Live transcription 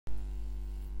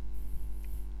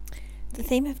The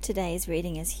theme of today's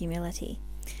reading is humility.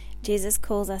 Jesus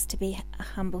calls us to be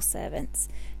humble servants,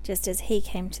 just as he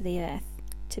came to the earth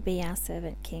to be our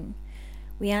servant king.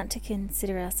 We aren't to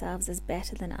consider ourselves as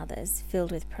better than others,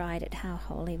 filled with pride at how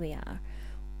holy we are,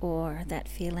 or that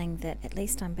feeling that at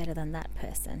least I'm better than that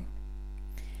person.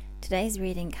 Today's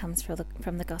reading comes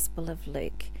from the Gospel of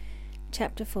Luke,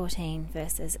 chapter 14,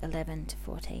 verses 11 to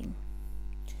 14.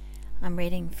 I'm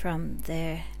reading from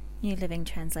the New Living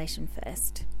Translation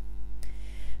first.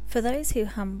 For those who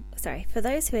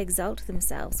exalt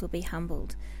themselves will be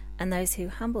humbled, and those who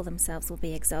humble themselves will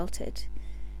be exalted.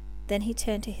 Then he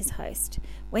turned to his host.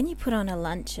 When you put on a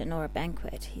luncheon or a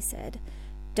banquet, he said,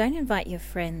 don't invite your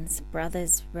friends,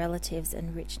 brothers, relatives,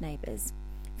 and rich neighbours,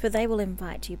 for they will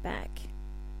invite you back,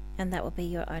 and that will be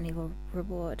your only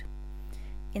reward.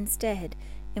 Instead,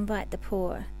 invite the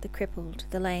poor, the crippled,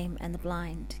 the lame, and the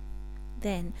blind.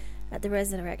 Then, at the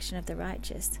resurrection of the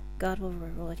righteous, God will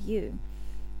reward you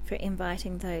for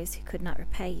inviting those who could not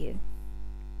repay you.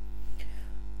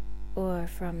 Or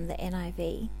from the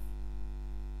NIV.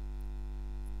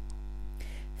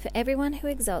 For everyone who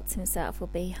exalts himself will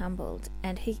be humbled,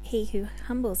 and he who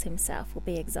humbles himself will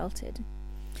be exalted.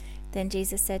 Then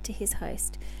Jesus said to his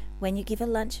host, when you give a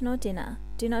luncheon or dinner,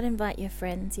 do not invite your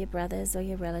friends, your brothers, or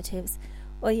your relatives,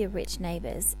 or your rich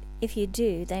neighbours. If you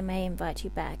do, they may invite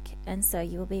you back, and so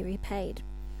you will be repaid.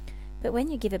 But when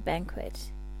you give a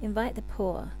banquet, invite the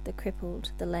poor, the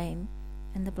crippled, the lame,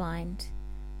 and the blind,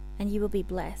 and you will be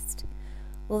blessed.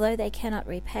 Although they cannot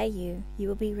repay you, you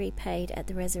will be repaid at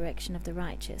the resurrection of the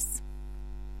righteous.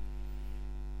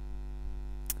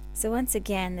 So once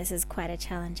again, this is quite a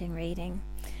challenging reading.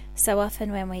 So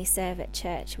often when we serve at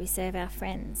church, we serve our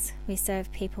friends, we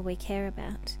serve people we care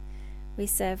about, we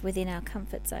serve within our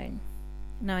comfort zone,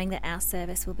 knowing that our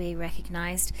service will be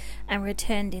recognised and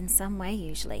returned in some way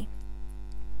usually.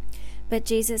 But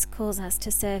Jesus calls us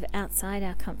to serve outside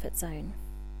our comfort zone,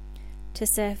 to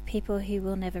serve people who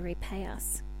will never repay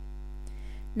us.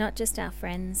 Not just our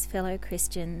friends, fellow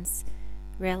Christians,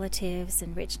 relatives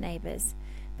and rich neighbours,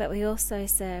 but we also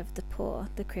serve the poor,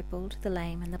 the crippled, the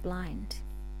lame and the blind.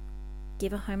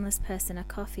 Give a homeless person a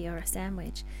coffee or a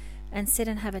sandwich and sit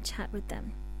and have a chat with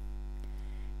them.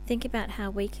 Think about how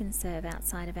we can serve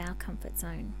outside of our comfort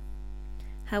zone,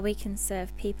 how we can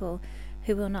serve people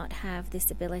who will not have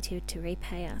this ability to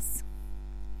repay us.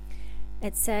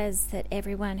 It says that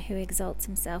everyone who exalts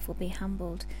himself will be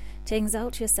humbled. To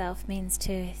exalt yourself means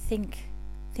to think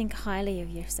highly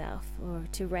of yourself, or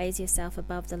to raise yourself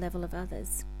above the level of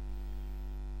others.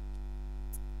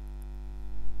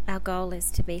 Our goal is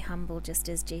to be humble just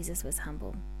as Jesus was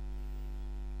humble.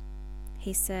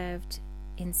 He served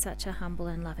in such a humble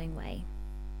and loving way.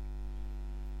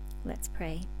 Let's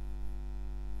pray.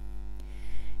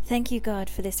 Thank you, God,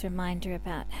 for this reminder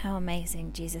about how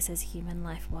amazing Jesus' human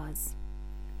life was.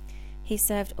 He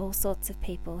served all sorts of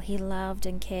people. He loved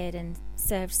and cared and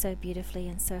served so beautifully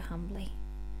and so humbly.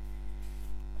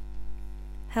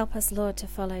 Help us, Lord, to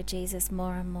follow Jesus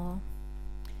more and more.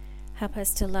 Help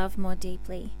us to love more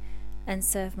deeply and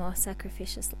serve more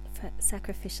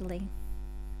sacrificially.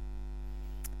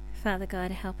 Father God,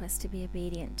 help us to be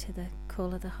obedient to the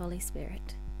call of the Holy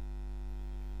Spirit.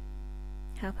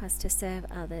 Help us to serve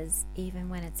others even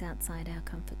when it's outside our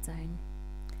comfort zone.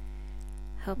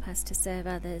 Help us to serve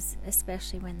others,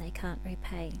 especially when they can't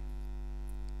repay.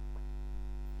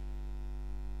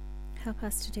 Help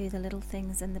us to do the little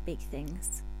things and the big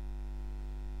things.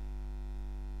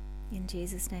 In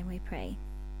Jesus' name we pray.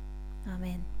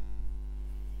 Amen.